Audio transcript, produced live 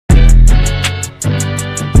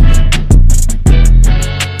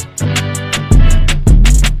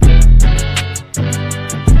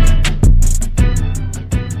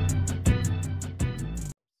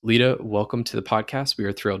Lida, welcome to the podcast. We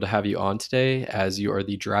are thrilled to have you on today as you are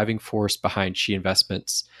the driving force behind She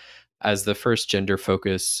Investments. As the first gender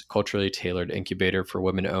focused, culturally tailored incubator for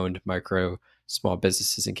women owned micro small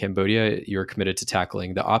businesses in Cambodia, you are committed to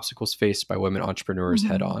tackling the obstacles faced by women entrepreneurs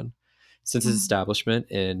head Mhm. on. Since its Mm.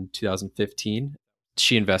 establishment in 2015,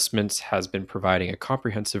 She Investments has been providing a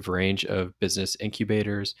comprehensive range of business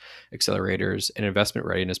incubators, accelerators, and investment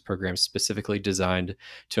readiness programs specifically designed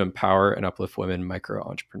to empower and uplift women micro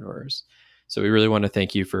entrepreneurs. So we really want to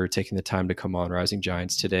thank you for taking the time to come on Rising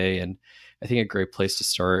Giants today. And I think a great place to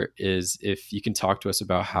start is if you can talk to us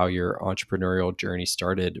about how your entrepreneurial journey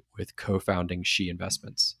started with co-founding She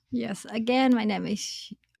Investments. Yes, again, my name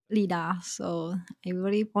is Lida. So I'm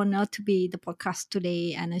very honored to be the podcast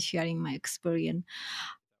today and sharing my experience.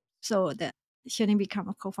 So that sharing become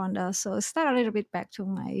a co-founder. So start a little bit back to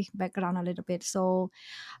my background a little bit. So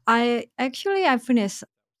I finished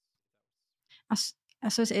as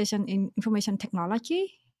association in information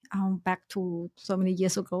technology back to so many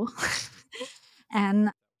years ago,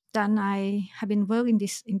 and then I have been working in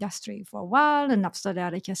this industry for a while, and after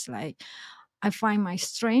that, I find my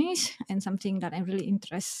strength and something that I really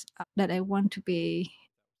interest that I want to be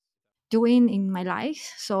doing in my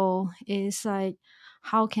life. So it's like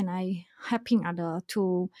how can I helping other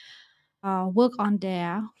to work on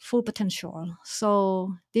their full potential.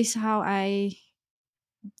 So this is how I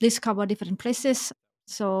discover different places.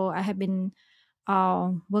 So I have been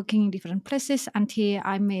working in different places until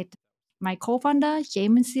I met my co-founder,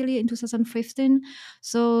 James Celia, in 2015.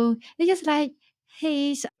 So it's just like,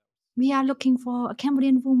 hey, we are looking for a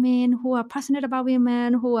Cambodian woman who are passionate about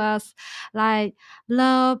women, who are like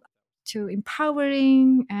love to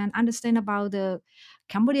empowering and understand about the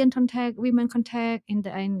Cambodian contact, women contact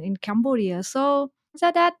in Cambodia. So I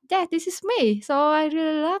said that yeah, this is me. So I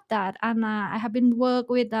really love that, and I have been work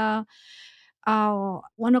with one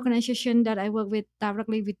organization that I work with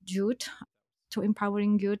directly with youth to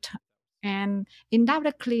empowering youth, and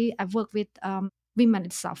indirectly I work with women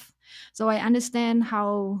itself. So I understand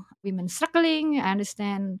how women struggling. I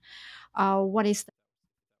understand what is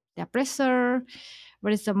their pressure,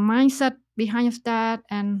 what is the mindset behind of that,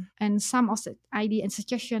 and some of the idea and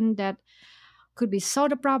suggestion that could be solve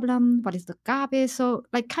the problem. What is the gap is so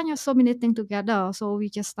like kind of so many things together. So we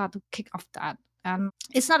just start to kick off that, and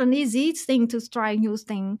it's not an easy thing to try new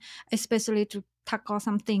thing, especially to tackle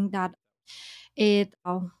something that it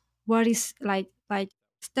what is like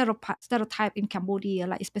stereotype in Cambodia,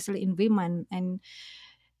 like especially in women,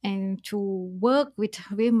 and to work with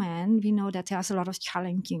women, we know that there's a lot of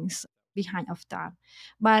challenges behind of that.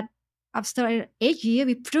 But after 8 years,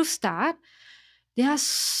 we proved that there are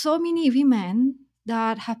so many women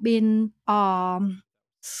that have been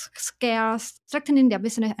scared, strengthening their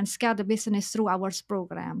business and scale the business through our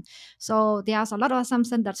program. So there's a lot of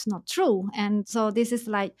assumption that's not true. And so this is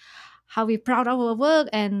like how we proud of our work,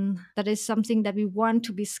 and that is something that we want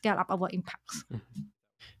to be scale up our impacts. Mhm.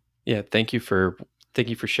 Yeah, thank you for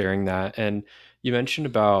sharing that. And you mentioned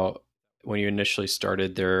about when you initially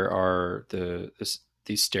started, there are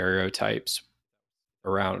these stereotypes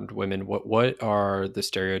around women. What are the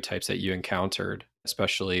stereotypes that you encountered,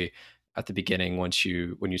 especially at the beginning when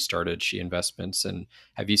you started She Investments? And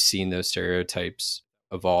have you seen those stereotypes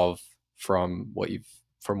evolve from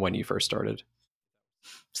when you first started?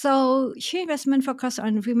 So she investment focused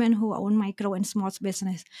on women who own micro and small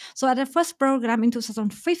business. So at the first program in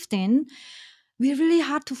 2015, we really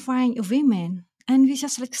hard to find a women. And we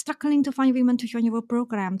just like struggling to find women to join our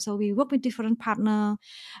program. So we work with different partner.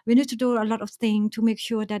 We need to do a lot of things to make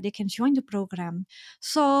sure that they can join the program.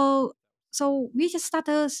 So so we just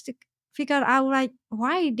started to figure out like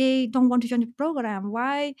why they don't want to join the program.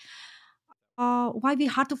 Why we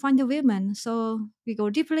hard to find the women. So we go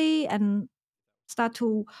deeply and start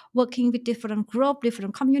to working with different group,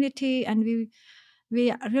 different community, and we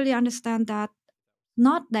really understand that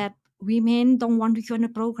not that women don't want to join the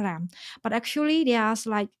program, but actually there's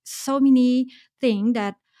like so many things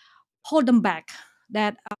that hold them back.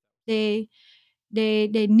 That they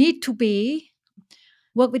they need to be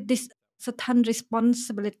work with this certain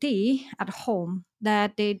responsibility at home,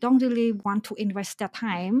 that they don't really want to invest their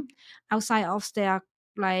time outside of their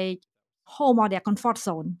like home or their comfort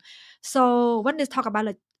zone. So when they talk about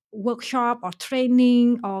like workshop or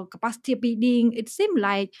training or capacity building, it seems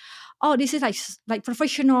like, oh, this is like like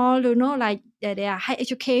professional, like they are high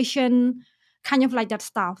education, kind of like that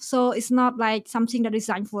stuff. So it's not like something that is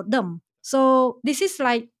designed for them. So this is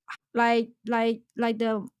like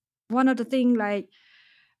the one of the thing like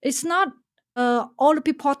it's not all the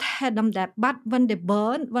people tell them that, but when they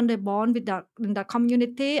born with the in the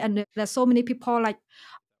community, and there's so many people like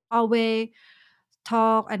always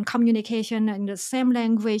talk and communication in the same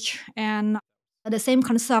language and the same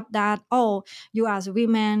concept that, oh, you as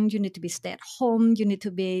women, you need to be stay at home, you need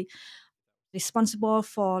to be responsible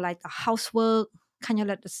for like the housework, kind of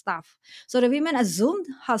like the stuff. So the woman assumed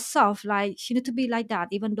herself like she need to be like that,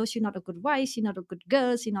 even though she's not a good wife, she's not a good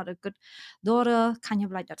girl, she's not a good daughter, kind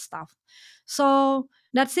of like that stuff. So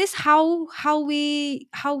that is how we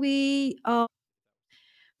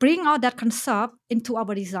bring all that concept into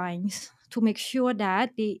our designs to make sure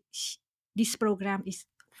that this program is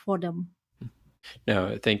for them.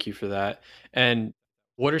 No, thank you for that. And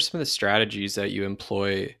what are some of the strategies that you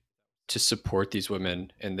employ to support these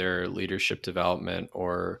women in their leadership development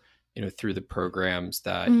or, through the programs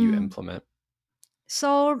that you Mm. implement?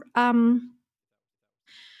 So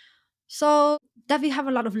so that we have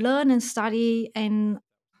a lot of learn and study and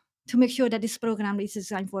to make sure that this program is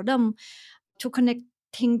designed for them to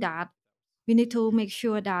connecting that we need to make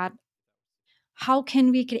sure that how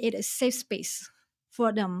can we create a safe space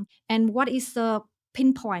for them and what is the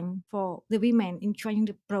pinpoint for the women in joining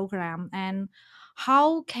the program and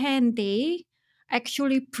how can they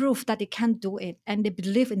actually prove that they can do it and they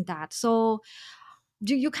believe in that. So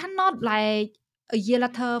you cannot like a year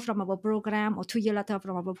later from our program or 2 year later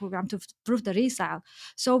from our program to prove the result.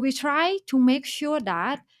 So we try to make sure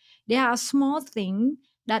that there are small things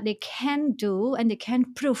that they can do and they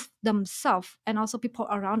can prove themselves and also people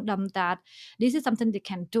around them that this is something they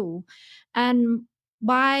can do. And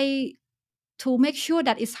by to make sure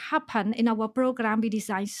that it's happen in our program we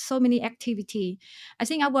design so many activity. I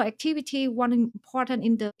think our activity one important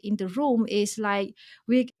in the room is like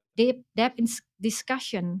we depth in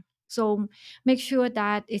discussion, so make sure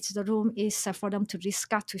that it's the room is safe for them to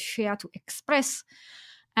discuss, to share, to express.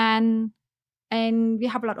 And and we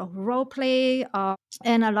have a lot of role play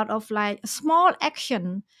and a lot of like small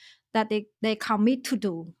action that they commit to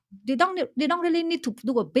do. They don't really need to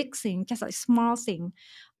do a big thing, just a small thing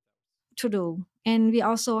to do. And we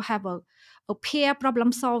also have a peer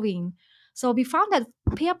problem solving. So we found that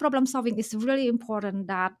peer problem solving is really important,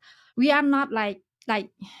 that we are not like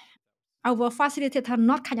our facilitator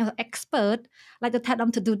not kind of expert like to tell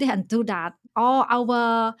them to do this and do that, or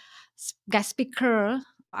our guest speaker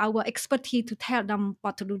our expertise to tell them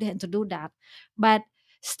what to do this and to do that, but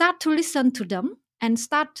start to listen to them and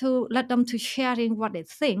start to let them to sharing what they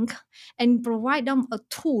think and provide them a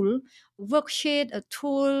tool, worksheet, a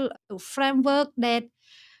tool, a framework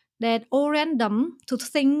that orient them to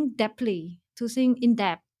think deeply, to think in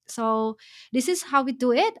depth. So this is how we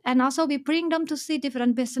do it, and also we bring them to see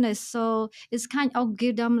different business. So it's kind of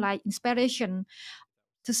give them like inspiration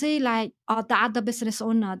to see like the other business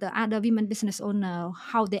owner, the other women business owner,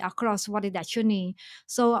 how they are cross, what is their journey.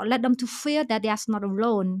 So let them to feel that they are not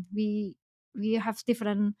alone. We have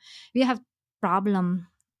different, we have problem,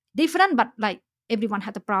 different, but like everyone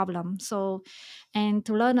had a problem. So and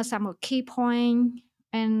to learn some key point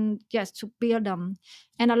and yes to build them.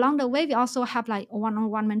 And along the way we also have like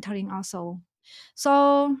one-on-one mentoring also.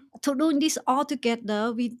 So to doing this all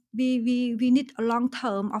together, we need a long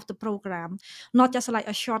term of the program, not just like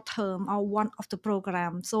a short term or one of the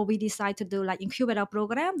program. So we decide to do like incubator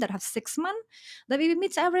program that have 6 months that we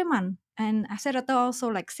meet every month, and accelerator also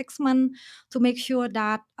like 6 months to make sure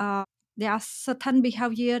that there are certain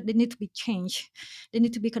behavior they need to be changed, they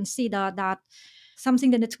need to be considered, that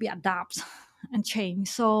something that need to be adapted and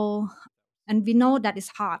changed. So and we know that it's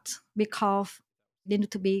hard because they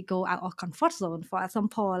need to be go out of comfort zone. For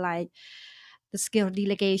example, like the skill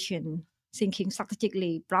delegation, thinking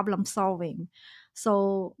strategically, problem solving.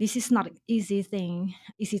 So this is not an easy thing,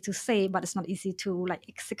 easy to say, but it's not easy to like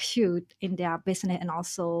execute in their business and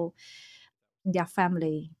also in their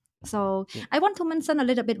family. So Yeah. I want to mention a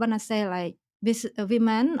little bit when I say like this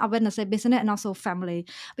women, or when I say business and also family,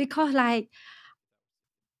 because like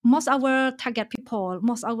most our target people,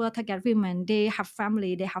 most our target women, they have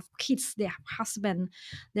family, they have kids, they have husband,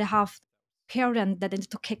 they have parents that they need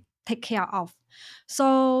to take care of.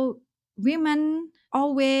 So women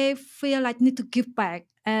always feel like need to give back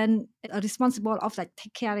and are responsible of like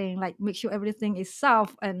take caring, like make sure everything is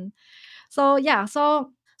solved. And so yeah, so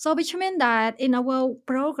which means that in our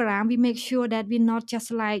program we make sure that we not just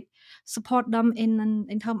like support them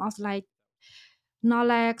in terms of like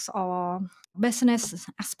knowledge or business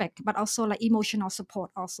aspect, but also like emotional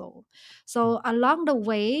support also. Mm. So along the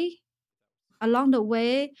way,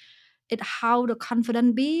 it how the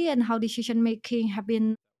confidence be and how decision making have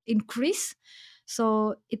been increased.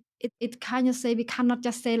 So it kind of say we cannot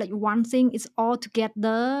just say like one thing, it's all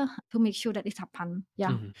together to make sure that it happen.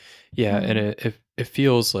 Yeah. Mhm. Yeah, and Mm. it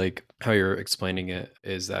feels like how you're explaining it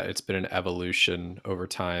is that it's been an evolution over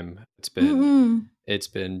time. It's been Mm-mm. it's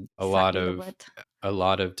been a lot Exactly the of word. a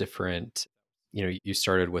lot of different, you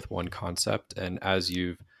started with one concept, and as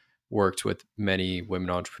you've worked with many women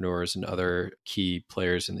entrepreneurs and other key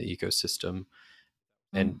players in the ecosystem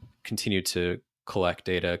and Mm. continue to collect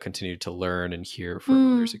data, continue to learn and hear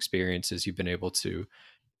from others' Mm. experiences, you've been able to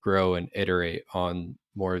grow and iterate on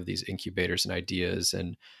more of these incubators and ideas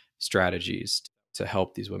and strategies to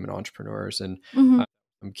help these women entrepreneurs. And Mhm. I-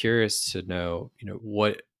 I'm curious to know,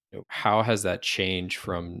 how has that changed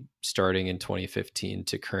from starting in 2015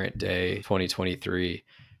 to current day 2023?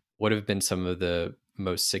 What have been some of the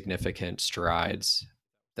most significant strides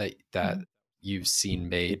that Mhm. you've seen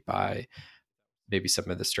made by maybe some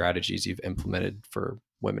of the strategies you've implemented for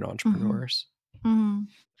women Mhm. entrepreneurs? Mhm.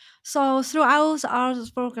 So throughout our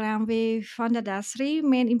program, we found that there are three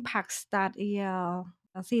main impacts that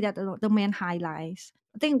I see that the main highlights.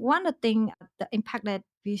 I think one of the thing, the impact that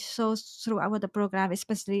we saw throughout the program,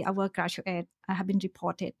 especially our graduate, have been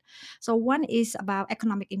reported. So one is about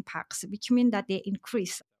economic impacts, which mean that they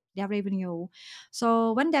increase their revenue.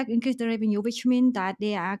 So when they increase the revenue, which means that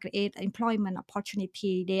they are create employment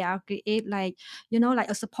opportunity, they are create like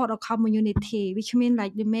like a support of community, which means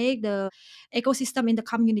like they make the ecosystem in the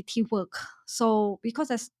community work. So because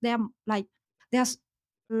there's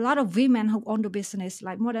a lot of women who own the business,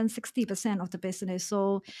 like more than 60% of the business.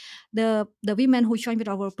 So the women who join with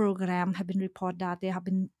our program have been report that they have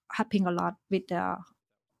been helping a lot with the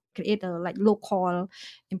creator like local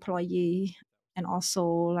employee, and also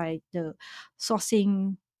like the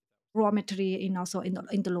sourcing raw material in also in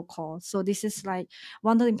the local. So this is like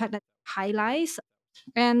one of the impact that highlights.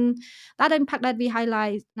 And the other impact that we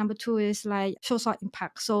highlight, number two, is like social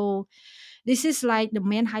impact. So this is like the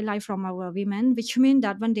main highlight from our women, which means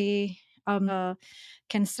that when they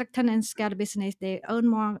can strengthen and scale the business, they earn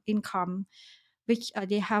more income, which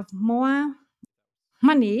they have more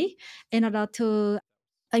money in order to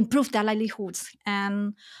improve their livelihoods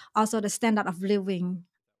and also the standard of living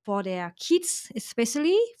for their kids,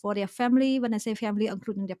 especially for their family. When I say family,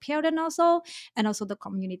 including their parents also, and also the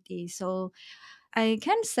community. So I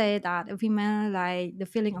can say that women, like the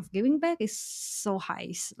feeling of giving back is so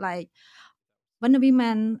high. Like when the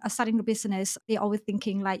women are starting the business, they always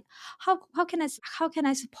thinking like, how can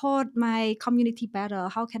I support my community better?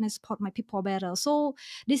 How can I support my people better? So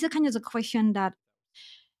this is kind of the question that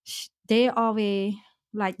they always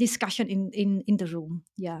like discussion in the room.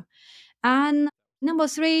 Yeah. And number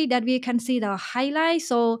three that we can see the highlight.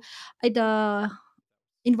 So the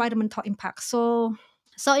environmental impact. So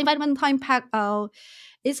environmental impact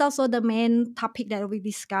is also the main topic that we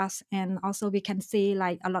discuss, and also we can see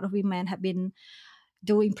like a lot of women have been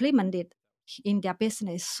do implement it in their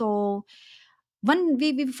business. So when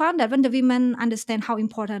we found that when the women understand how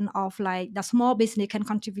important of like the small business can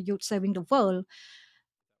contribute saving the world,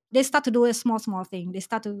 they start to do a small thing. They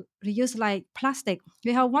start to reuse like plastic.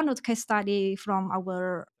 We have one of the case study from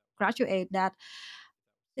our graduate that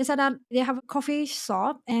they said that they have a coffee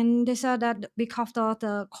shop, and they said that because of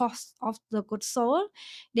the cost of the goods sold,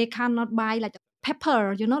 they cannot buy like the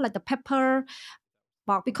pepper, like the pepper,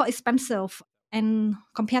 but because expensive, and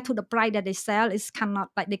compared to the price that they sell, is cannot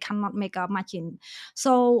like they cannot make a margin.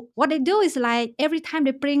 So what they do is like every time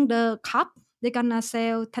they bring the cup, they're gonna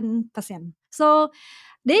sell 10%. So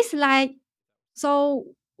this like so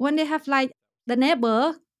when they have like the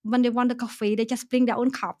neighbor, when they want the coffee, they just bring their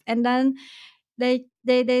own cup, and then they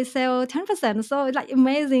sell 10%. So it's like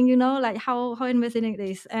amazing, like how amazing it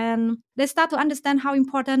is. And they start to understand how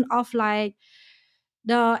important of like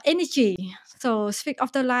the energy. So speak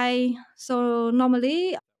of the light. So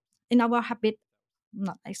normally in our habit,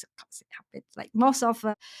 not like habit, like most of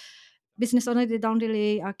business owners, they don't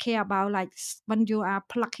really care about like when you are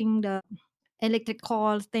plugging the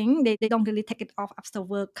electrical thing, they don't really take it off after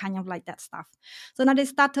work, kind of like that stuff. So now they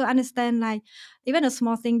start to understand like even a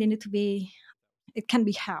small thing, they need to be, it can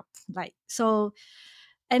be helped, like so.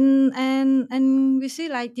 And we see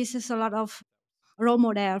like this is a lot of role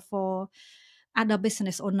model for other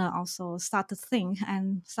business owner also start to think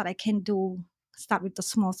and start I can do, start with the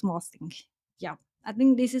small thing. Yeah, I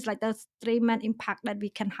think this is like the three main impact that we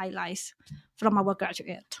can highlight from our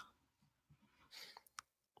graduate.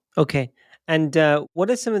 Okay. And what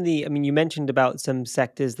are some of the? I mean, you mentioned about some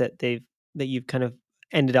sectors that you've kind of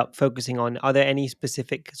ended up focusing on. Are there any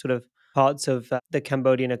specific sort of parts of the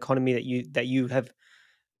Cambodian economy that you have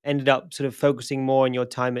ended up sort of focusing more on your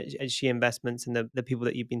time at She Investments and the people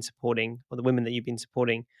that you've been supporting or the women that you've been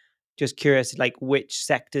supporting? Just curious, like which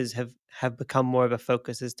sectors have become more of a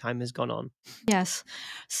focus as time has gone on. Yes.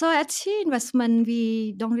 So at She Investment,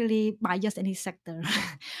 we don't really bias any sector.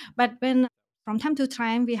 But when from time to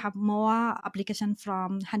time we have more application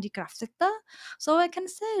from handicraft sector. So I can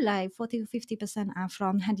say like 40 to 50% are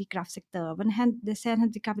from handicraft sector. When they sell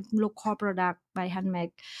handicraft with local product by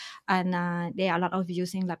handmade, and there are a lot of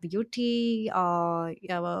using like beauty or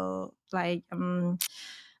like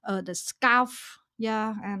the scarf,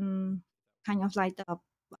 yeah, and kind of like the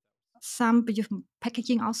some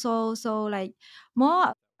packaging also. So like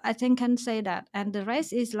more, I think can say that, and the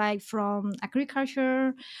rest is like from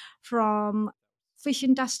agriculture, from fish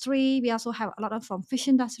industry. We also have a lot of from fish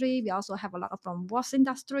industry. We also have a lot of from wash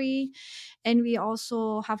industry, and we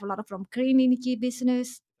also have a lot of from green energy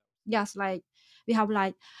business. Yes, like we have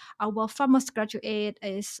like our farmers graduate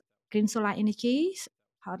is green solar energy.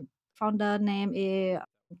 Her founder name is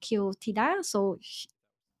Q Tida. So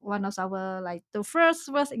one of our like the first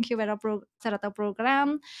incubator startup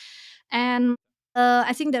program, and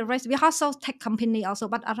I think the rest we also tech company also,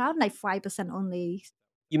 but around like 5% only.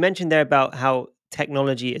 You mentioned there about how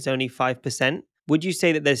technology is only 5%. Would you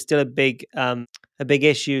say that there's still a big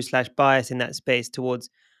issue slash bias in that space towards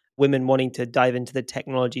women wanting to dive into the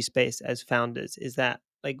technology space as founders? Is that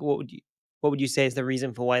like what would you say is the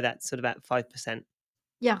reason for why that's sort of at 5%?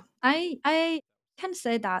 Yeah, I can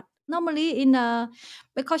say that normally in a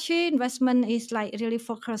because she investment is like really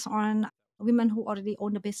focused on women who already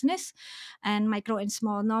own the business and micro and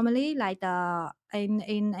small. Normally, like the in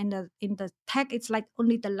the tech, it's like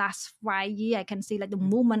only the last 5 year I can see like the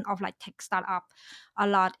movement of like tech startup a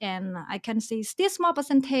lot, and I can see still small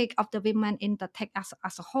percentage of the women in the tech as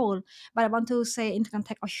a whole. But I want to say in the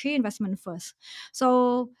context of she investment first,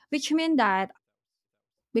 so which means that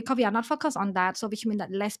because we are not focused on that, so which means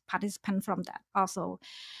that less participant from that also.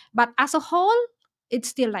 But as a whole, it's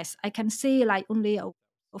still less. I can see like only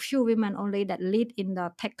a few women only that lead in the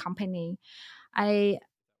tech company. I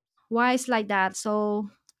Why it's like that? So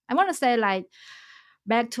I want to say like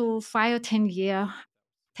back to 5 or 10 year,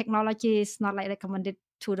 technology is not like recommended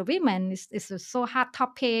to the women. It's a so hard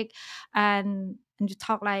topic, and you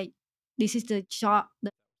talk like this is the job,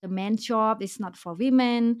 the main job. It's not for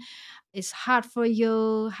women. It's hard for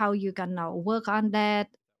you. How you gonna work on that?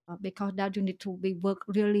 Because that you need to be work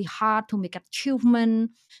really hard to make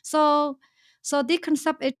achievement. So so this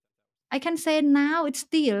concept it I can say now it's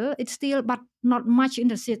still but not much in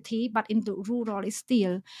the city, but in the rural it's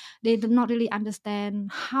still they do not really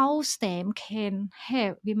understand how STEM can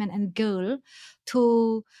help women and girls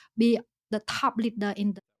to be the top leader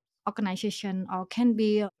in the organization or can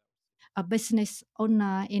be a business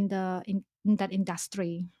owner in that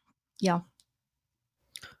industry. Yeah.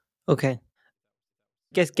 Okay.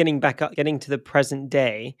 Guess getting to the present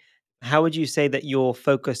day, how would you say that your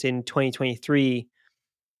focus in 2023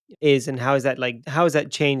 is, and how has that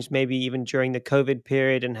changed maybe even during the COVID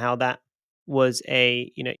period, and how that was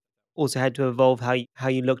also had to evolve how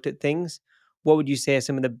you looked at things? What would you say are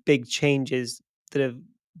some of the big changes that have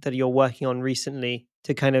that you're working on recently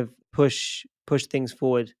to kind of push things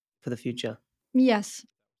forward for the future? Yes.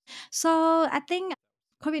 So I think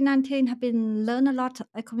COVID-19 have been learn a lot.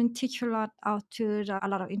 I can teach a lot out to a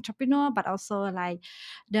lot of entrepreneur, but also like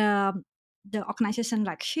the the organization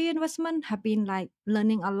like She Investment have been like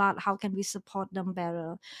learning a lot. How can we support them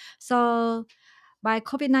better? So by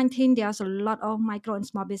COVID-19, there's a lot of micro and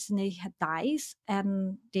small business had dies,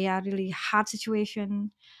 and they are really hard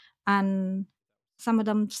situation, and some of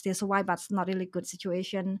them still survive, but it's not really good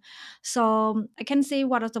situation. So I can say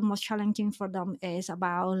what is the most challenging for them is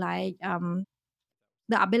about like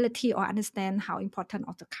the ability or understand how important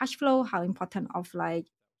of the cash flow, how important of like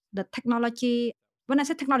the technology. When I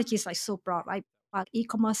say technology, it's like so broad, right? Like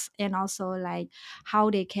e-commerce and also like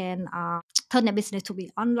how they can turn their business to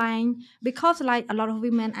be online, because like a lot of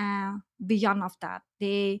women are beyond of that.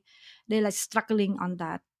 They like struggling on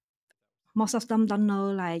that. Most of them don't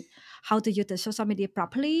know like how to use the social media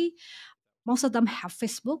properly. Most of them have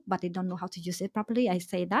Facebook, but they don't know how to use it properly. I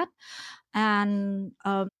say that, and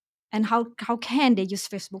how can they use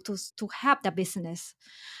Facebook to help their business,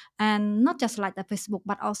 and not just like the Facebook,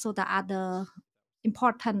 but also the other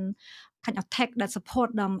important kind of tech that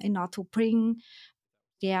support them in order to bring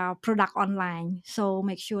their product online. So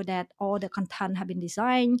make sure that all the content have been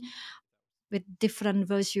designed with different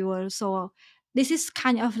visuals. So this is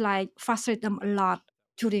kind of like frustrate them a lot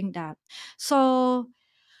during that. So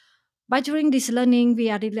by during this learning, we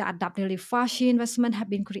are really adapt really fast. Investment have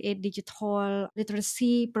been create digital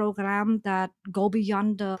literacy program that go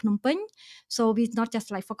beyond the Phnom Penh. So we not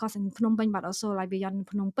just like focus in Phnom Penh, but also like beyond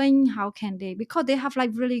Phnom Penh. How can they, because they have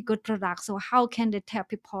like really good products. So how can they tell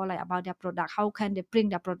people like about their product? How can they bring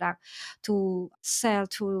their product to sell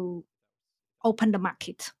to open the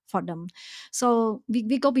market for them. So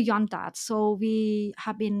we go beyond that. So we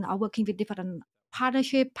have been working with different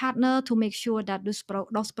partnership partner to make sure that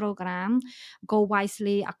those programs go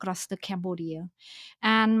wisely across the Cambodia,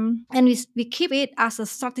 and we keep it as a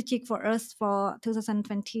strategic for us for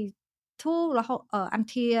 2022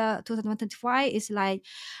 until 2025. Is like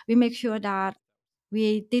we make sure that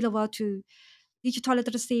we deliver to digital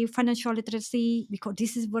literacy, financial literacy, because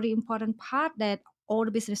this is very important part that all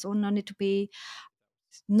the business owner need to be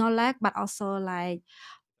knowledge, but also like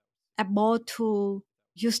able to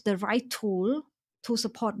use the right tool to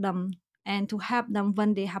support them and to help them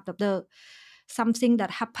when they have the something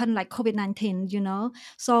that happened like COVID-19,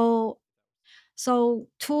 So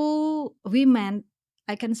to women,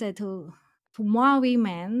 I can say to more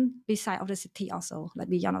women beside of the city also, like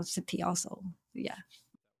beyond of the city also. Yeah.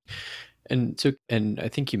 And I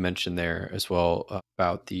think you mentioned there as well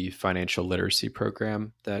about the financial literacy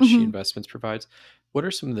program that She Mm-hmm. Investments provides. What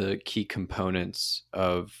are some of the key components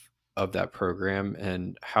of that program,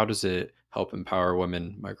 and how does it help empower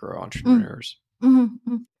women micro entrepreneurs?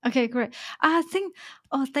 Okay, great. I think,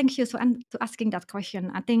 thank you to asking that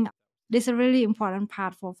question. I think this is a really important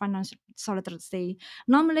part for financial literacy.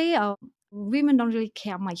 Normally, women don't really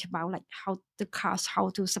care much about like how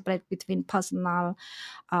to separate between personal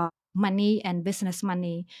money and business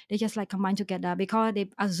money. They just like combine together because they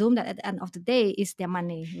assume that at the end of the day is their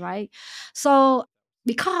money, right? So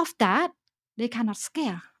because of that, they cannot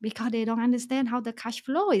scare because they don't understand how the cash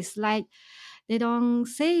flow is like. They don't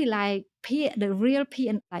say like the real P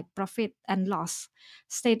and like profit and loss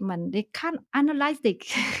statement. They can't analyze it,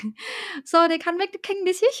 so they can't make the king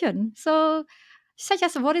decision. So such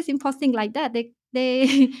as what is important like that,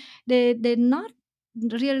 they not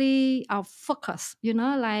really focus,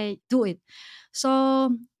 like do it.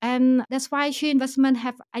 So and that's why She Investment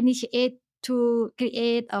have initiated to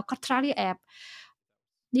create a contrary app.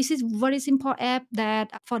 This is very simple app that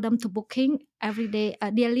for them to booking every day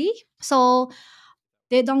daily. So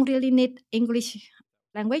they don't really need English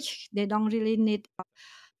language. They don't really need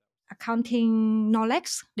accounting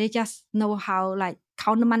knowledge. They just know how like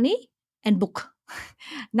count the money and book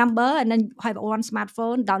number, and then have one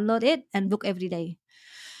smartphone, download it and book every day.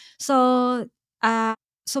 So uh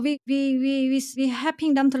so we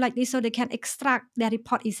helping them to like this so they can extract their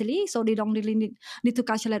report easily, so they don't really need to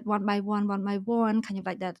calculate one by one, kind of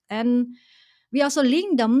like that. And we also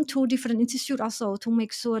link them to different institute also to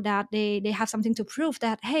make sure that they have something to prove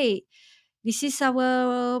that, hey, this is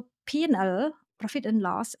our P&L, profit and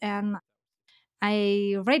loss, and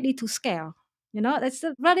I ready to scale. That's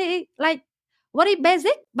a very like very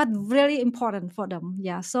basic but very important for them.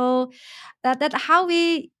 Yeah. So that how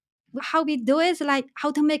we do it is like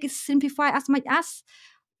how to make it simplify as much as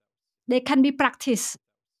they can be practiced,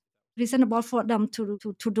 reasonable for them to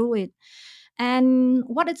do it. And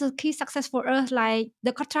what is the key success for us? Like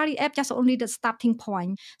the Qatari app, just only the starting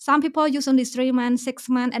point. Some people use only 3 months, 6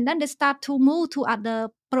 months, and then they start to move to other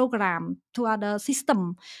program, to other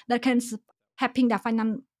system that can helping their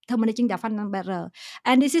finance, to managing their finance better.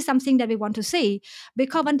 And this is something that we want to see,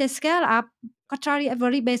 because when they scale up, Qatari a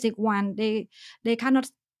very basic one. They cannot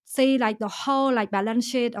say like the whole like balance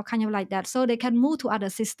sheet or kind of like that, so they can move to other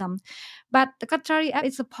system. But the Qatari app,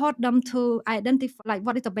 it support them to identify like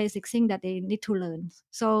what is the basic thing that they need to learn.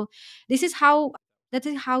 So this is how that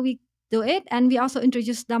is how we do it. And we also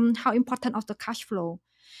introduce them how important of the cash flow.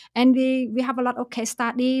 And we have a lot of case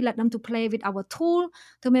study, let them to play with our tool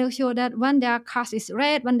to make sure that when their cash is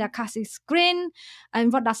red, when their cash is green,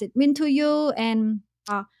 and what does it mean to you, and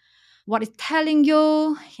what it's telling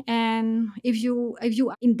you, and if you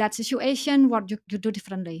are in that situation, what you do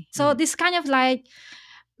differently. So this kind of like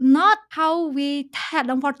not how we tell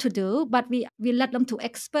them what to do, but we let them to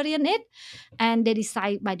experience it and they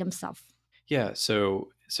decide by themselves. Yeah, so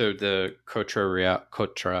the Cotra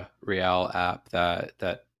Real app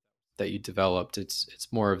that you developed, it's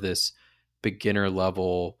more of this beginner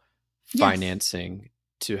level Yes. financing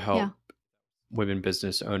to help Yeah. women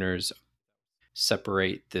business owners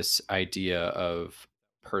separate this idea of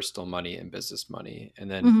personal money and business money. And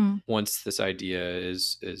then once this idea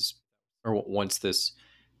once this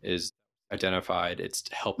is identified, it's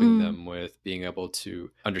helping them with being able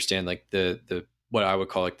to understand like the what I would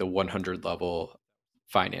call like the 100 level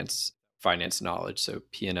finance knowledge. So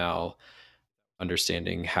P&L,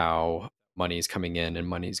 understanding how money is coming in and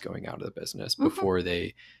money is going out of the business before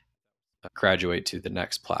they graduate to the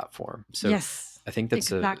next platform. So Yes. I think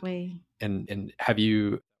that's exactly. And have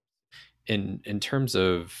you, in terms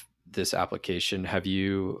of this application, have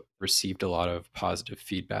you received a lot of positive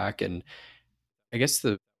feedback? And I guess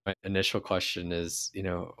my initial question is,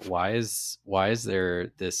 why is there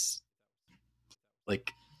this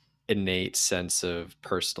like innate sense of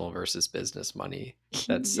personal versus business money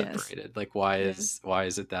that's Yes. separated. Like why Yes.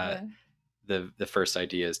 is it that Yeah. the first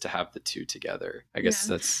idea is to have the two together? I guess Yeah.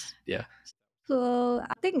 that's yeah. So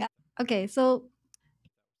I think okay. So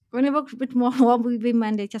when I work with more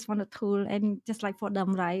women, they just want a tool and just like for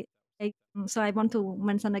them, right? So I want to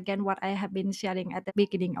mention again what I have been sharing at the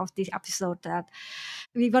beginning of this episode that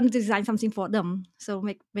we want to design something for them. So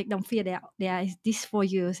make them feel that there is this for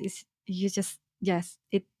you. It's you just yes,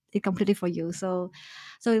 it completely for you. So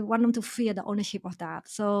we want them to feel the ownership of that.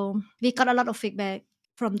 So we got a lot of feedback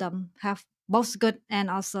from them, have both good and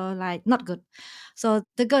also like not good. So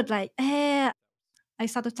the good like, hey, I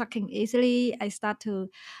started talking easily. I start to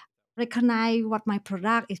recognize what my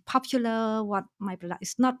product is popular, what my product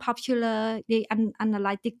is not popular. They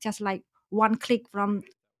analytic just like one click from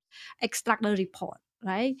extract the report,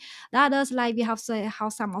 right? The others like we have say how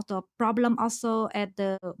some of the problem also at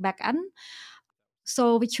the back end.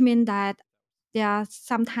 So which mean that there are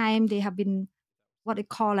sometimes they have been what they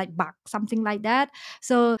call like bug, something like that.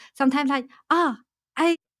 So sometimes like, I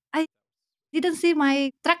I didn't see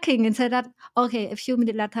my tracking and said that okay a few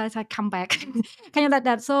minutes later I come back kind of like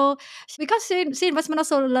that. So because she investment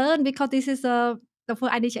also learn because this is the full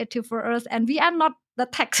initiative for us and we are not the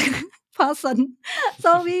tech person.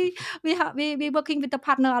 So we working with the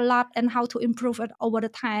partner a lot and how to improve it over the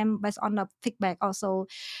time based on the feedback also.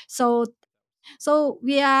 So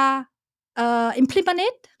we are implement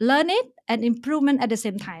it, learn it, and improvement at the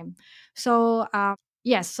same time. So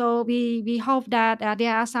yes, so we hope that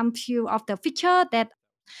there are some few of the feature that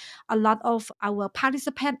a lot of our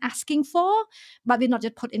participant asking for, but we not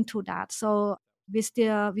just put into that. So we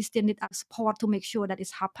still need our support to make sure that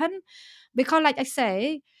it's happen, because like I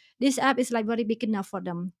say, this app is like very big enough for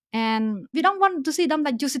them, and we don't want to see them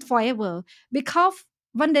like use it forever, because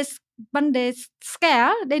when they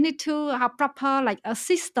scale, they need to have proper like a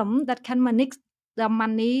system that can manage the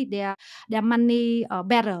money their money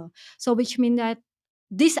better. So which means that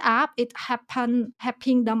this app it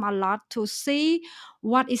helping them a lot to see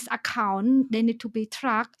what is account they need to be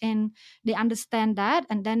tracked, and they understand that,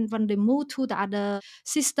 and then when they move to the other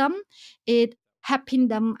system, it helping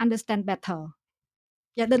them understand better.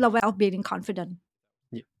 Yeah, the level of being confident.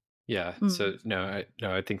 Yeah. Yeah. Mm. So no,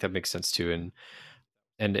 I think that makes sense too.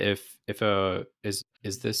 And if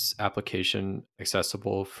is this application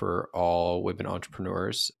accessible for all women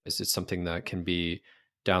entrepreneurs? Is it something that can be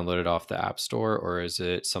downloaded off the App Store, or is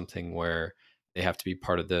it something where they have to be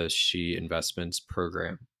part of the She Investments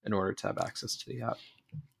program in order to have access to the app?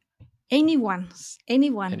 anyone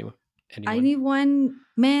Anyone? anyone,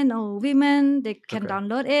 men or women, they can Okay.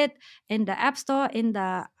 download it in the App Store, in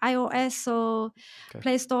the iOS, so Okay.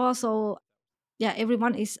 Play Store. So yeah,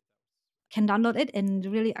 everyone is can download it and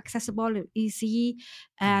really accessible, easy,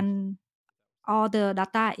 and all the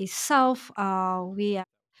data is self. We are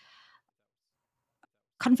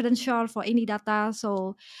confidential for any data.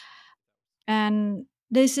 So and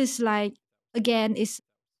this is like again is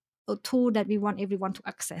a tool that we want everyone to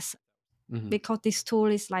access, Mhm. because this tool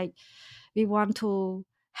is like we want to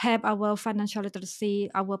help our financial literacy,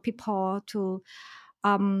 our people to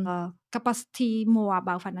capacity more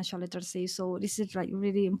about financial literacy. So this is like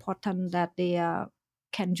really important that they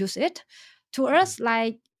can use it. To us,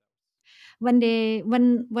 like when they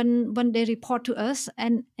report to us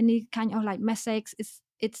and any kind of like message,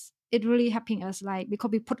 it really helping us, like because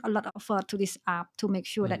we put a lot of effort to this app to make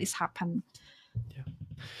sure that it's happen. Yeah.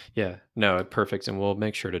 Yeah. No, perfect. And we'll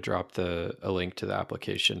make sure to drop a link to the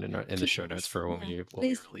application in the show notes for when we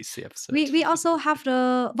Please. release the episode. We also have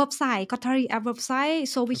the website, Qatari app website.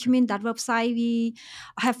 So which means that website we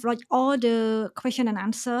have like all the question and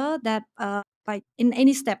answer that like in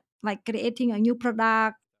any step, like creating a new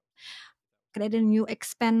product, creating a new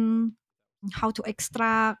expense, how to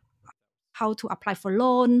extract, how to apply for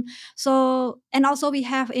loan. So and also we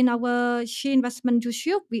have in our She Investment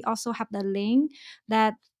YouTube, we also have the link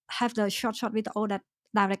that have the short with all that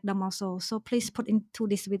direct them also. So please put into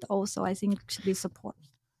this with also. I think should be support.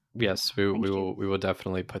 Yes, Thank you. we will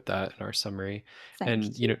definitely put that in our summary. Thank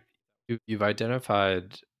And you. you've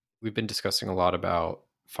identified, we've been discussing a lot about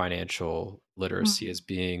financial literacy as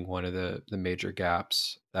being one of the major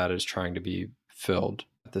gaps that is trying to be filled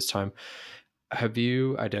at this time. Have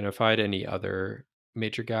you identified any other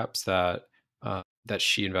major gaps that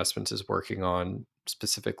She Investments is working on,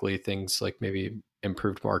 specifically things like maybe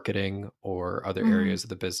improved marketing or other areas of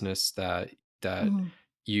the business that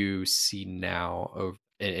you see now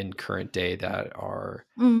in current day that are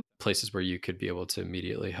places where you could be able to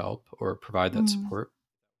immediately help or provide that support?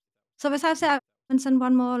 So besides that, mention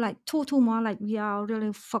one more, like two more, like we are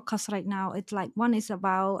really focused right now. It's like one is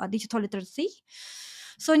about digital literacy.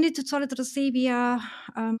 So in digital literacy, we are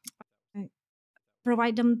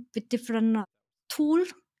provide them with different tool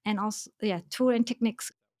and also tool and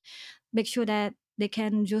techniques, make sure that they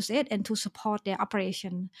can use it and to support their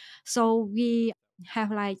operation. So we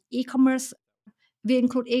have like e-commerce. We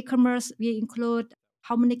include e-commerce. We include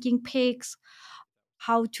how making pigs,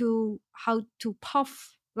 how to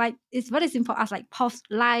puff, like it's very simple as like puff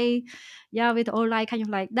light, with all like kind of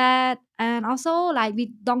like that. And also like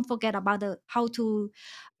we don't forget about the how to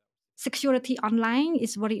security online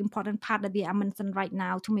is very important part that we are mentioning right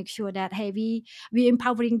now, to make sure that hey, we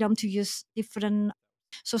empowering them to use different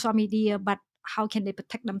social media, but how can they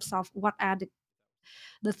protect themselves, what are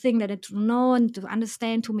the thing that they need to know and to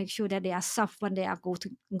understand, to make sure that they are safe when they are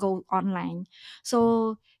go online.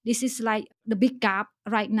 So this is like the big gap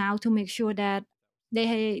right now, to make sure that they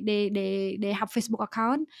have Facebook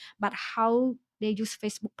account, but how they use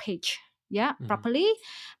Facebook page properly,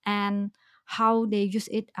 and how they use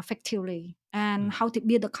it effectively, and how to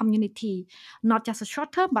build a community, not just a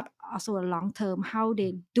short term but also a long term, how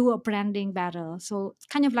they do a branding better. So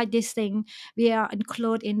kind of like this thing we are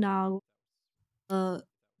include in our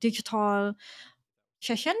digital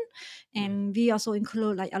session. And we also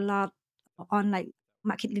include like a lot on like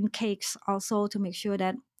marketing cakes also, to make sure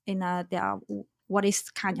that in there are what is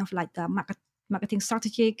kind of like the marketing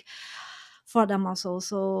strategic for them also.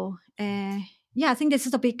 So I think this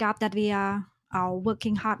is a big gap that we are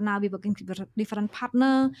working hard now. We're working with different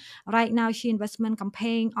partner right now. She investment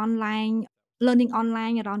campaign online, learning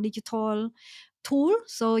online around digital tool.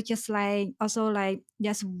 So just like also like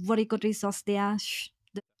there's very good resource there,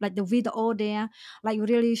 like the video there, like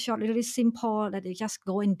really short, really simple, that they just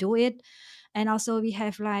go and do it. And also we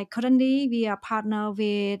have like currently we are partner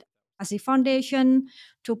with as a foundation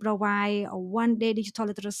to provide a one-day digital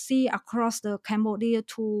literacy across the Cambodia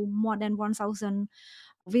to more than 1,000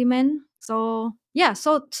 women. So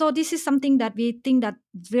so this is something that we think that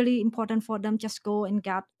really important for them, just go and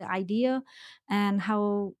get the idea and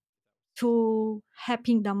how to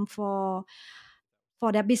helping them for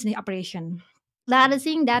their business operation. The other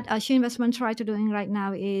thing that She Investment try to doing right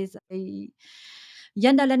now is a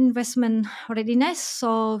gender investment readiness.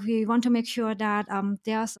 So we want to make sure that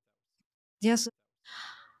there's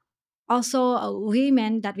also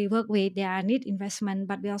women that we work with, they are need investment,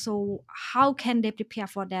 but we also how can they prepare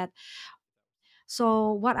for that.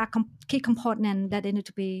 So what are key components that they need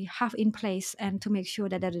to be have in place, and to make sure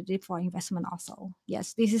that they're ready for investment also.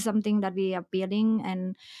 Yes, this is something that we are building,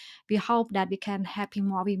 and we hope that we can help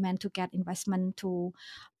more women to get investment to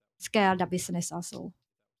scale the business also.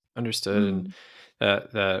 Understood. And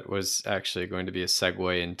that was actually going to be a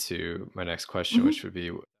segue into my next question, which would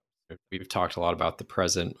be, we've talked a lot about the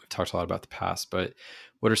present, we've talked a lot about the past, but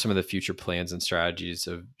what are some of the future plans and strategies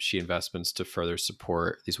of She Investments to further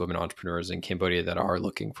support these women entrepreneurs in Cambodia that are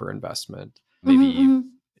looking for investment? Maybe,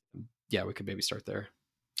 we could maybe start there.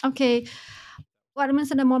 Okay. What I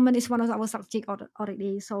mentioned at the moment is one of our strategic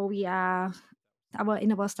already. So we are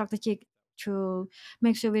in our strategic to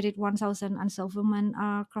make sure we reach 1,000 unserved women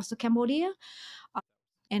across the Cambodia,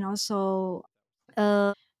 and also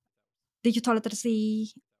digital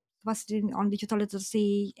literacy, focusing on digital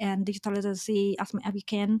literacy and digital literacy as much as we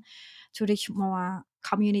can to reach more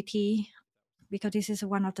community, because this is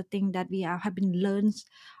one of the things that we have been learned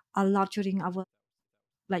a lot during our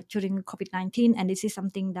during COVID-19, and this is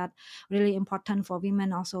something that really important for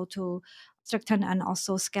women also to strengthen and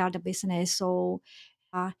also scale the business. So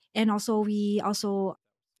and also we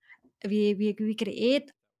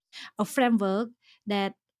create a framework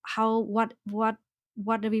that how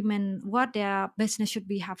what the women, what their business should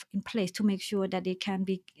be have in place, to make sure that they can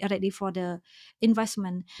be ready for the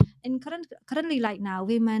investment. And currently like now,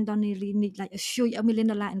 women don't really need like a huge $1 million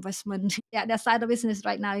investment. Their side of business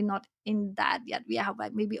right now is not in that yet. We have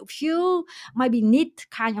like maybe a few might be need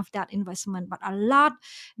kind of that investment, but a lot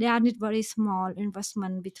they are need very small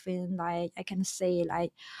investment between, like I can say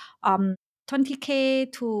like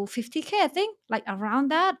 20K to 50K, I think, like around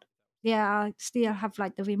that. Still have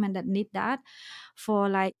like the women that need that for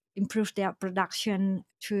like improve their production,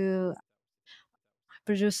 to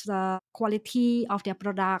produce the quality of their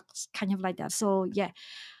products, kind of like that. So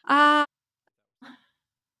uh,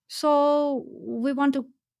 so we want to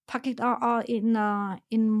pack it all in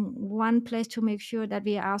one place, to make sure that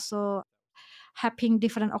we also helping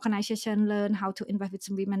different organizations learn how to invest with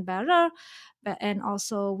some women better, and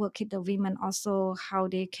also work with the women also how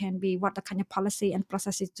they can be, what the kind of policy and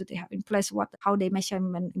processes do they have in place, how they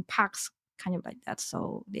measurement impacts, kind of like that,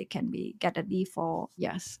 so they can be get ready for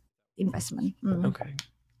investment. Okay,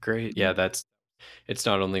 great. Yeah, that's It's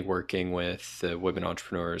not only working with the women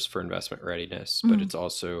entrepreneurs for investment readiness, but Mm. it's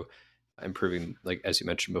also improving, like as you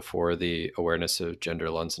mentioned before, the awareness of gender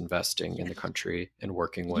lens investing in the Yes, country and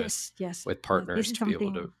working yes, yes, with yes. This partners is to be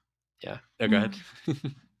able to. something. Yeah. No, go ahead.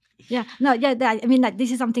 Mm. Yeah, no, yeah. I mean, like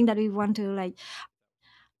this is something that we want to like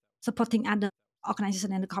supporting other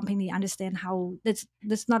organization and the company understand how that's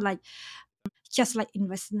not like just like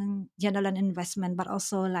investment, general investment, but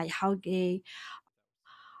also like how they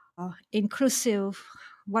inclusive.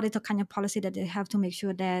 What is the kind of policy that they have to make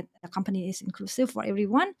sure that the company is inclusive for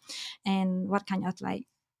everyone, and what kind of like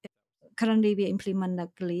currently we implement the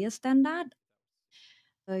clear standard.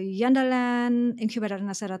 Yonderland incubator and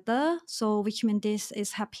accelerator. So which means this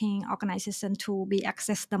is helping organization to be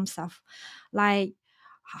access themselves, like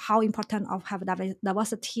how important of have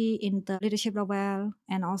diversity in the leadership level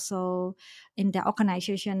and also in the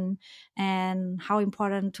organization, and how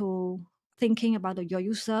important to thinking about your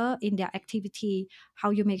user in their activity, how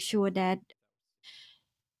you make sure that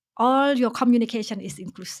all your communication is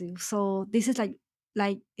inclusive. So this is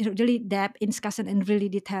like really depth in discussion and really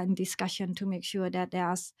detailed discussion to make sure that there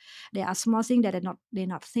are small things that they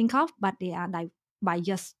not think of, but they are like by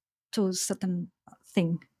just to certain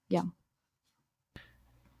thing. Yeah.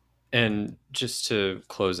 And just to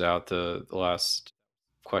close out the last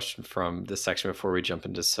question from this section before we jump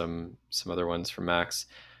into some other ones from Max,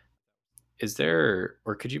 is there,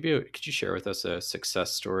 or could you share with us a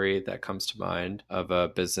success story that comes to mind of a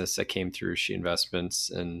business that came through She Investments,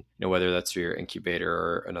 and whether that's through your incubator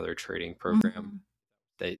or another trading program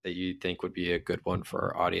that you think would be a good one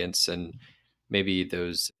for our audience, and maybe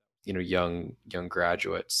those young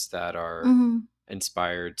graduates that are Mm-hmm.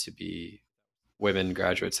 inspired to be women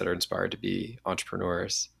graduates that are inspired to be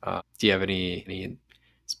entrepreneurs. Do you have any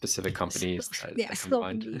specific companies Yeah, that come to so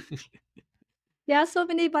mind? many. Yeah, so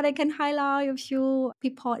many, but I can highlight a few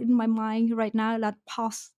people in my mind right now that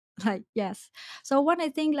pause. Like yes. So one I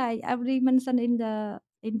think like I already mentioned in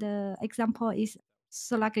the example is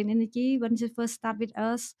solar green energy when they first start with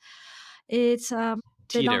us. It's they don't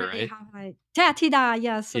Tita, really right? have like yeah, Tida,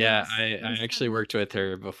 yes. So Yeah, that's I actually worked with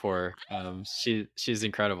her before. She's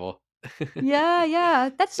incredible. yeah, yeah.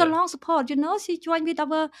 That's a Yeah. long support. You know, she joined with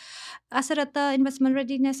our accelerator investment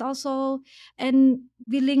readiness also, and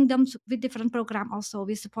we link them with different program also.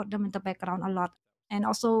 We support them in the background a lot. And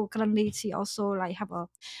also currently she also like have a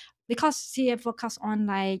because she focus on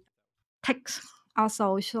like tech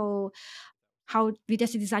also. So how we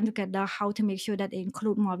just design together how to make sure that they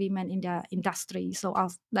include more women in the industry. So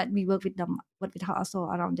that we work with her also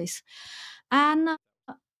around this. And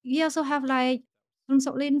we also have like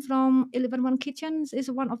Lin from 11 Kitchens is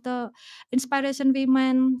one of the inspiration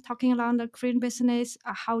women talking around the green business,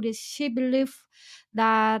 how she believe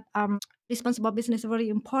that responsible business is very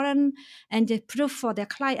important, and they prove for their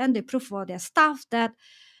client, they prove for their staff that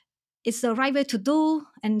it's the right way to do.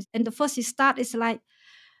 And the first she start is like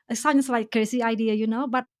it sounds like crazy idea, you know,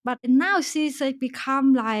 but now she's like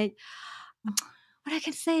become like what I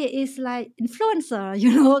can say is like influencer,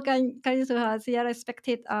 you know, kind of she are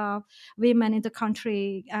respected women in the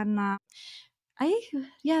country, and I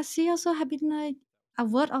yeah she also have been like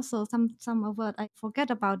award also some award I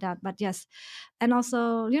forget about that, but yes, and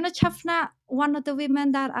also you know Chafna, one of the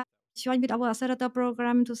women that I joined with our accelerator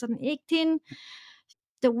program in 2018,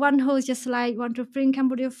 the one who just like want to bring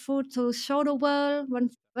Cambodia food to show the world.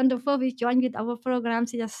 When the first we joined with our program,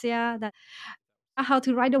 she just share that how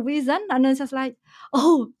to write a vision, and then just like,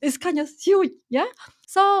 oh, it's kind of huge, yeah.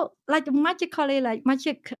 So like magically, like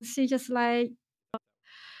magic, she just like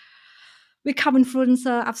become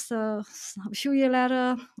influencer after a few years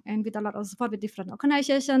later, and with a lot of support with different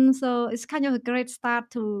organizations. So it's kind of a great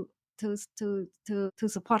start to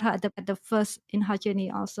support her at the first in her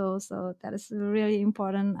journey also. So that is really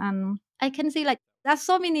important, and I can see like there's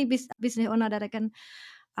so many business owner that I can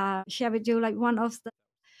share with you. Like one of the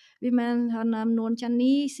women, her name Noon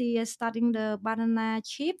Chani, she is starting the banana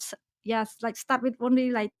chips. Yes, like start with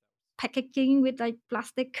only like packaging with like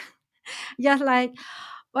plastic. Just like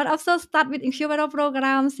but also start with incubator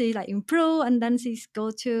program, she like improve, and then she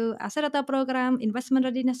go to accelerator program, investment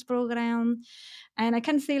readiness program, and I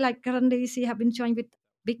can see like currently she have been joined with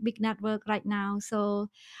big network right now. So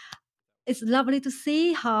it's lovely to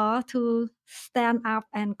see her to stand up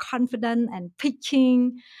and confident and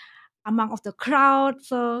pitching among of the crowd.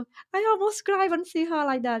 So I almost cry when see her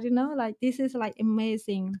like that, you know, like this is like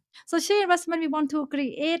amazing. So she investment we want to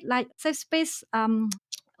create like safe space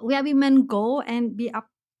where women go and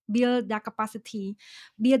build their capacity,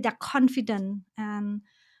 build their confidence, and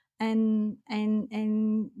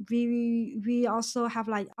we also have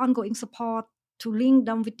like ongoing support to link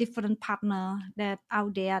them with different partner that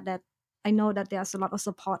out there that I know that there's a lot of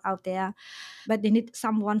support out there, but they need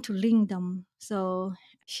someone to link them. So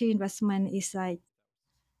she investment is like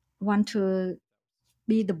want to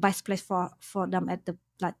be the best place for them at the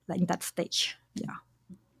like in that stage. Yeah.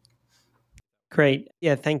 Great.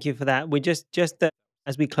 Yeah, thank you for that. We just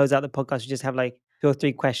as we close out the podcast, we just have like 2 or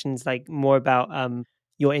 3 questions, like more about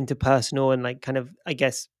your interpersonal and like kind of, I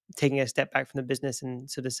guess, taking a step back from the business and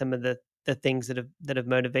sort of some of the things that have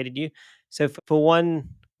motivated you. So for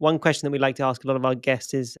one question that we like to ask a lot of our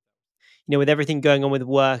guests is, with everything going on with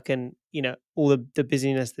work and all the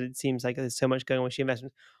busyness that it seems like there's so much going on with your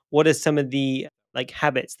investments, what are some of the like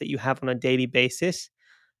habits that you have on a daily basis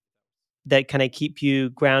that kind of keep you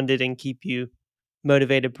grounded and keep you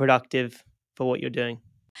motivated, productive for what you're doing?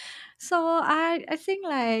 So I think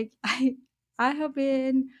like I have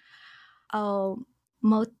been uh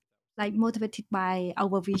mo- like motivated by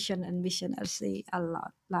our vision and mission. I see a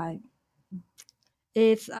lot. Like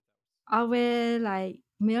it's always like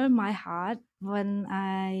melt my heart when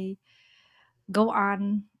I go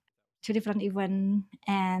on to different event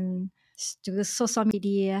and to the social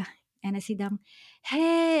media, and I see them.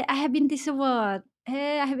 Hey, I have been this award.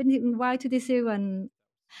 Hey, I have been invited to this event.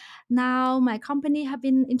 Now my company have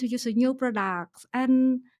been introducing new products,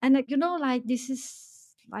 and like, like this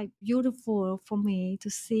is like beautiful for me to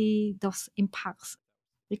see those impacts,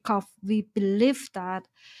 because we believe that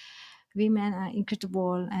women are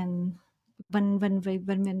incredible, and when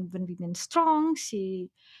women strong, she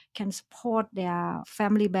can support their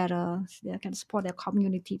family better, they can support their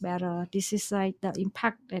community better. This is like the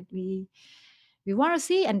impact that we want to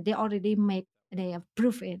see, and they have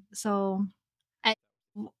proved it. So I,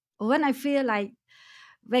 when I feel like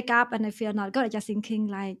wake up and I feel not good, I just thinking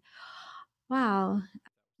like, wow,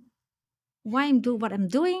 why I'm do what I'm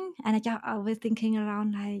doing, and I just always thinking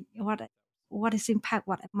around like what is impact,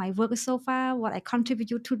 what my work is so far, what I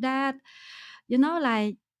contribute to that,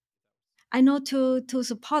 like I know to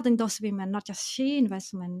supporting those women, not just she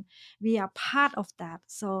investment, we are part of that.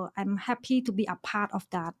 So I'm happy to be a part of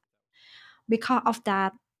that. Because of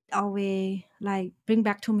that, always like bring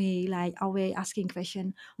back to me, like always asking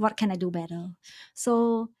question, what can I do better?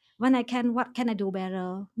 So when what can I do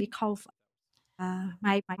better? Because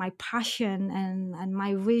my passion and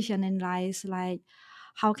my vision in life is like,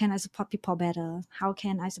 how can I support people better? How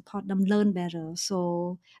can I support them learn better?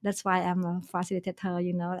 So that's why I'm a facilitator,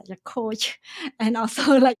 like a coach, and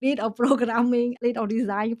also like lead a programming, lead or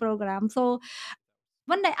design program. So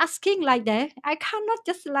when they asking like that, I cannot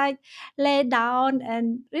just like lay down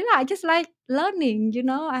and I just like learning.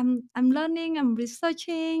 I'm learning, I'm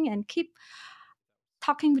researching, and keep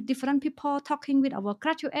talking with different people, talking with our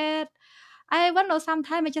graduate. I wonder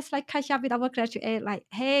sometimes I just like catch up with our graduate, like,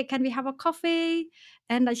 hey, can we have a coffee?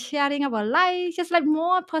 And like sharing our life, just like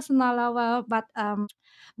more personal our, but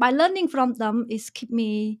by learning from them is keep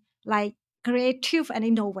me like creative and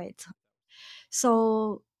innovate.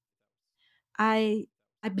 So I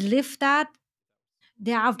I believe that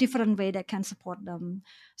there are different way that can support them.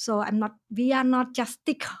 So we are not just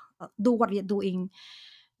stick do what we are doing.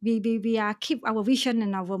 We are keep our vision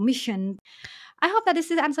and our mission. I hope that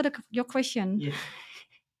this is answer your question. Yeah.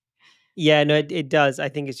 Yeah, no, it does. I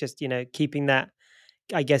think it's just, keeping that,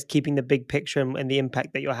 I guess, keeping the big picture and the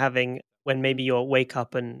impact that you're having when maybe you wake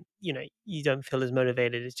up and, you don't feel as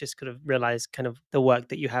motivated. It's just kind of realize kind of the work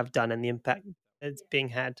that you have done and the impact that's being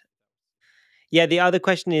had. Yeah, the other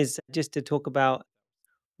question is just to talk about,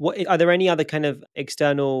 what are there any other kind of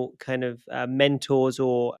external kind of mentors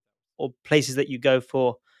or places that you go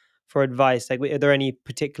for advice? Like, are there any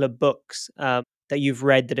particular books that you've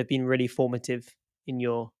read that have been really formative in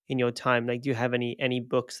your time? Like, do you have any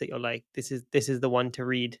books that you're like, this is the one to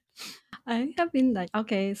read? I have been like,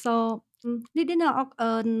 okay, so leading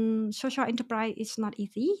social enterprise is not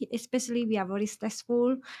easy, especially we are very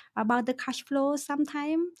stressful about the cash flow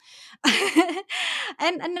sometimes.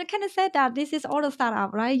 And I kind of said that this is all a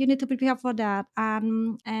startup, right? You need to prepare for that.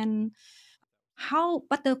 And how,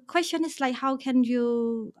 but the question is like, how can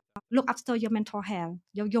you look after your mental health,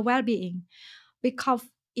 your well-being? Because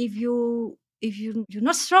you're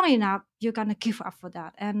not strong enough, you're gonna give up for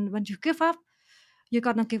that. And when you give up, you're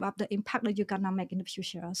gonna give up the impact that you're gonna make in the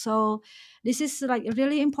future. So this is like a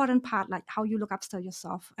really important part, like how you look after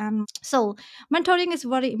yourself. So mentoring is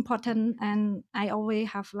very important, and I always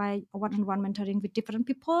have like a one-on-one mentoring with different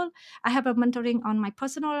people. I have a mentoring on my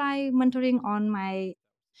personal life, mentoring on my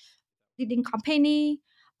leading company.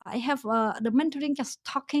 I have the mentoring just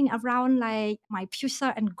talking around like my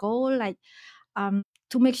future and goal, like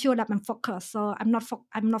to make sure that I'm focused. So I'm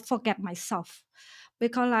not forget myself,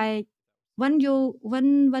 because like when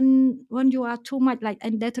you are too much like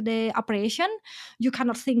in day-to-day operation, you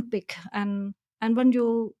cannot think big, and when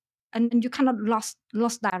you and you cannot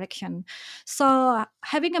lost direction. So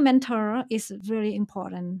having a mentor is really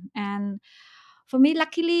important. And for me,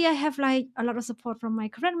 luckily, I have like a lot of support from my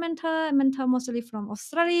current mentor mostly from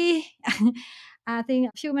Australia. I think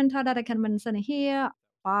a few mentor that I can mention here.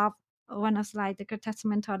 Bob, one of like the greatest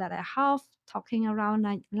mentor that I have, talking around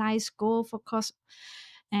like life goal focus.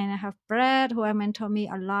 And I have Brad, who I mentor me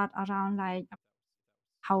a lot around like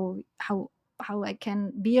how how how I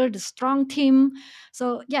can build a strong team.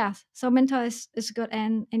 So yeah, so mentor is good.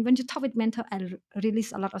 And when you talk with mentor,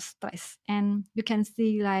 release a lot of stress, and you can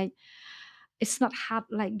see like it's not hard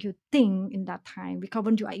like you think in that time, because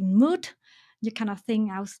when you are in mood, you cannot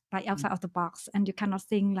think outside of the box, and you cannot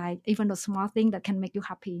think like even the small thing that can make you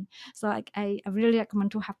happy. So I really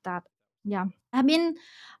recommend to have that. Yeah, I've been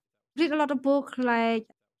read a lot of book. Like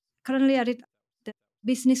currently I read the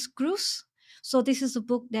Business Cruise. So this is a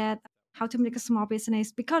book that how to make a small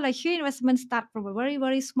business, because like huge investment start from a very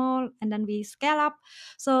very small and then we scale up.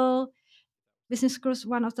 So Business Cruise,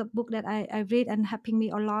 one of the book that I read and helping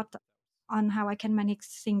me a lot on how I can manage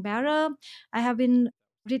things better. I have been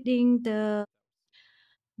reading the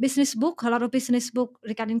business book, a lot of business book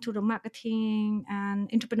regarding to the marketing and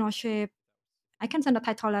entrepreneurship. I can send a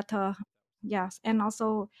title letter. Yes. And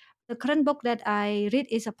also the current book that I read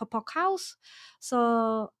is a Purple Cows.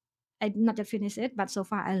 So I did not yet finish it, but so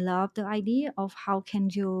far I love the idea of how can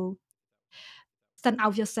you stand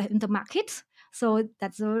out yourself in the market. So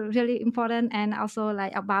that's really important. And also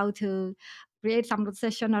like about to create some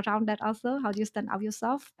session around that also, how do you stand out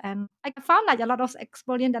yourself. And I found like a lot of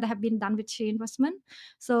experience that have been done with She Investment.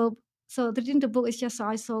 So reading the book is just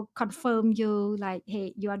also confirm you like,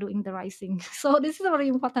 hey, you are doing the right thing. So this is very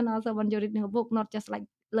important also when you're reading a book, not just like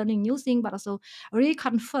learning new thing, but also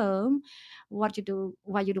reconfirm what you do,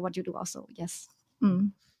 why you do what you do also. Yes.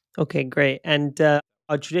 Mm. Okay, great. And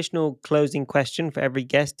our traditional closing question for every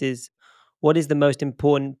guest is, what is the most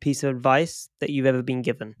important piece of advice that you've ever been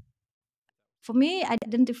given? For me, I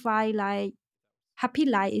identify like happy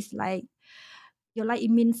life is like your life,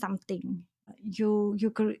 it means something. You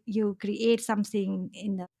create something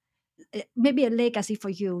in the, maybe a legacy for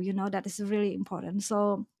you. You know that is really important.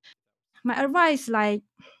 So my advice like,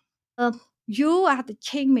 uh, you are the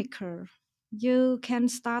change maker. You can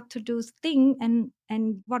start to do things,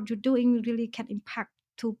 and what you're doing really can impact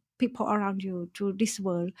to people around you, to this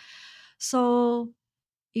world. So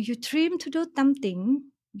if you dream to do something,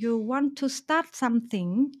 you want to start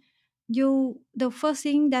something, the first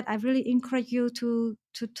thing that I really encourage you to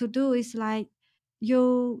do is like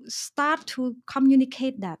you start to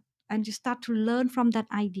communicate that, and you start to learn from that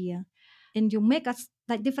idea, and you make us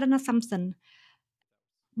like different assumption.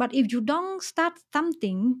 But if you don't start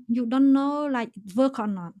something, you don't know like it work or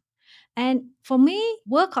not. And for me,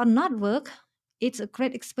 work or not work, it's a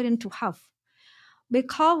great experience to have,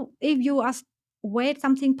 because if you are wait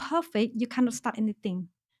something perfect, you cannot start anything.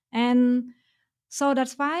 And so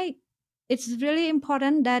that's why it's really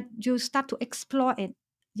important that you start to explore it,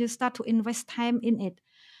 you start to invest time in it.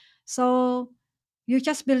 So you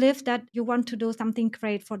just believe that you want to do something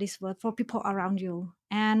great for this world, for people around you.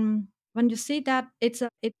 And when you see that it's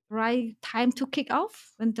right time to kick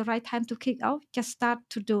off, when the right time to kick off, just start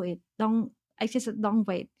to do it. Don't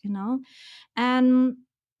wait, you know. And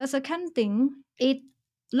the second thing, it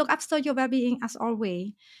look after your well-being as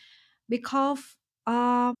always, because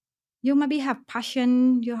uh, you maybe have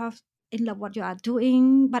passion, you have in love what you are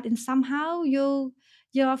doing, but in somehow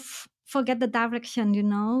forget the direction, you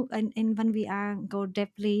know. And when we are go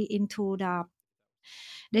deeply into the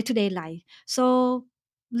day-to-day life, so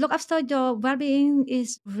look after your well-being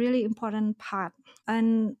is really important part.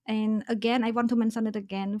 And again, I want to mention it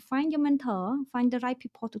again, find your mentor, find the right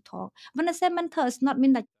people to talk. When I say mentor, it's not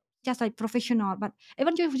mean like just like professional, but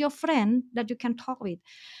even your friend that you can talk with.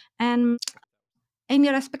 And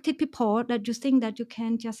your respected people that you think that you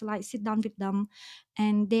can just like sit down with them,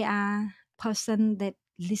 and they are person that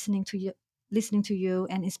listening to you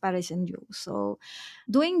and inspiration you. So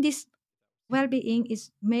doing this well-being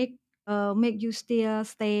is make you still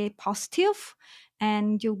stay positive,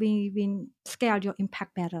 and you will scale your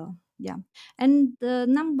impact better. Yeah. And the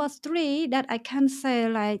number three that I can say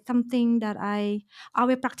like something that I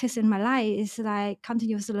always practice in my life is like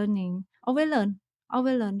continuous learning. Always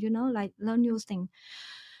learn, you know, like learn new things,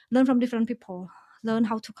 learn from different people, learn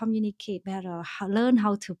how to communicate better, learn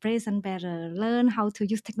how to present better, learn how to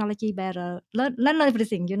use technology better, learn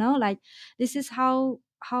everything, you know. Like this is how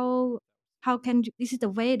can you, this is the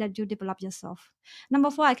way that you develop yourself. Number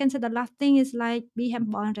four, I can say the last thing is like be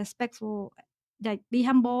humble and respectful. like be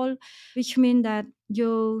humble, which means that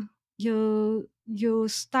you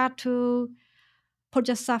start to put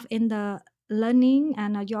yourself in the learning,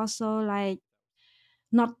 and you also like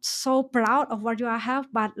not so proud of what you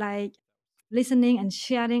have, but like listening and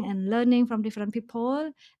sharing and learning from different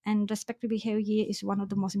people. And respectful behavior is one of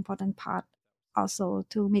the most important part, also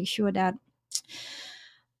to make sure that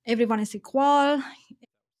everyone is equal.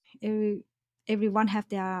 Every, everyone have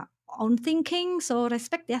their own thinking, so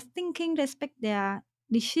respect their thinking, respect their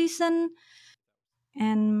decision,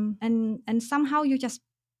 and somehow you just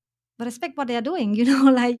respect what they are doing.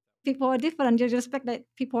 Like people are different, you respect that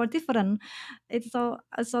people are different. It's so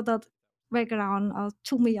the background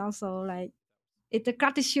to me also, like it's a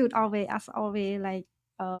gratitude always, as always, like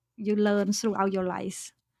you learn throughout your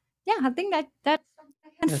life. Yeah, I think that's something I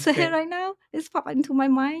can That's say great. right now. It's popped into my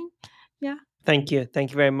mind. Yeah. Thank you.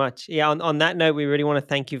 Thank you very much. Yeah, on that note, we really want to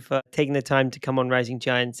thank you for taking the time to come on Rising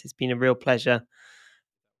Giants. It's been a real pleasure.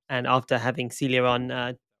 And after having Celia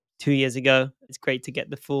on 2 years ago, it's great to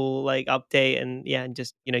get the full like update and yeah, and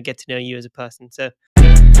just get to know you as a person. So